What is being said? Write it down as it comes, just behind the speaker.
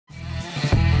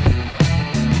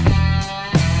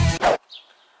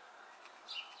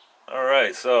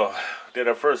Alright, so did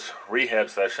our first rehab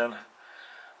session.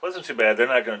 Wasn't too bad. They're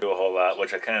not going to do a whole lot,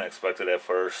 which I kind of expected at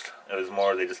first. It was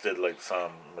more, they just did like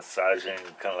some massaging,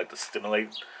 kind of like to stimulate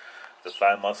the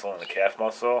thigh muscle and the calf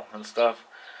muscle and stuff.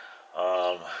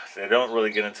 They don't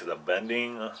really get into the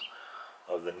bending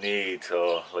of the knee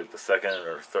till like the second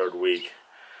or third week.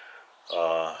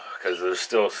 Because there's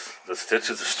still, the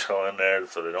stitches are still in there,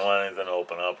 so they don't want anything to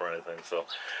open up or anything. So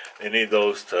they need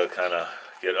those to kind of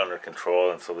get under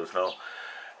control, and so there's no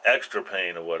extra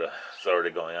pain of what is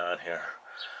already going on here.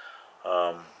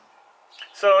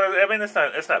 So I mean, it's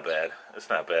not bad. It's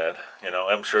not bad. You know,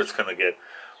 I'm sure it's going to get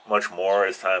much more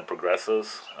as time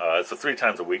progresses. It's a 3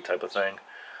 times a week type of thing.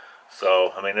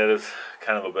 So I mean, it is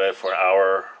kind of a bed for an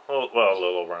hour. Well, a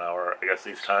little over an hour, I guess,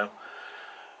 each time.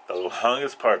 The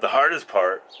longest part, the hardest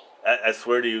part, I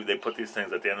swear to you, they put these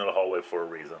things at the end of the hallway for a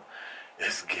reason,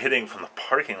 is getting from the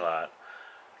parking lot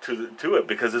to it,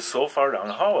 because it's so far down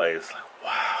the hallway. It's like,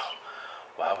 wow,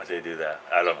 why would they do that?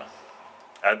 I don't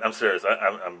know. I'm serious.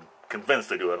 I'm convinced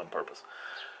they do it on purpose.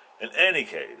 In any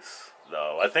case,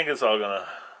 though, I think it's all gonna.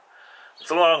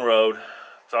 It's a long road.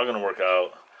 It's all gonna work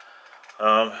out.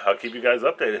 I'll keep you guys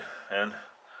updated, and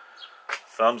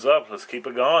thumbs up. Let's keep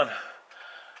it going.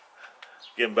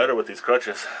 Getting better with these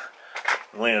crutches.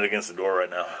 I'm leaning against the door right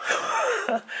now.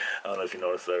 I don't know if you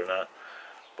noticed that or not,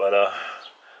 but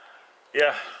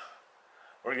yeah,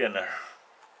 we're getting there.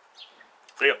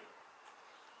 See ya.